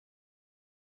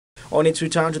On its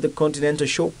return to the continental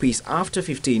showpiece after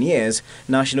 15 years,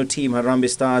 national team Harambee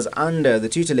Stars, under the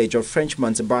tutelage of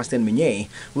Frenchman Sébastien Migné,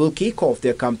 will kick off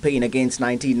their campaign against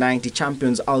 1990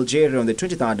 champions Algeria on the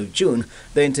 23rd of June,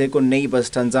 then take on neighbours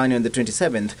Tanzania on the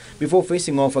 27th, before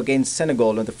facing off against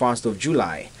Senegal on the 1st of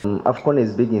July. AFCON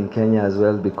is big in Kenya as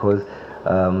well because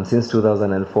since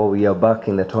 2004 we are back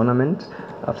in the tournament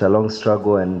after a long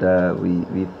struggle, and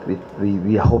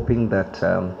we are hoping that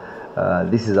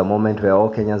this is a moment where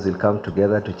all Kenyans will come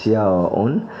together to cheer our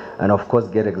own and of course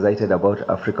get excited about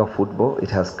Africa football. It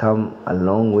has come a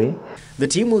long way. The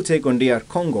team will take on DR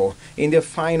Congo in their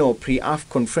final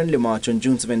pre-AFCON friendly match on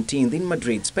June 17th in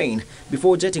Madrid, Spain,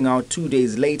 before jetting out 2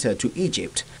 days later to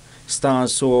Egypt.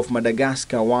 Stars saw off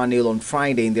Madagascar 1-0 on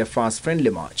Friday in their first friendly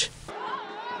match.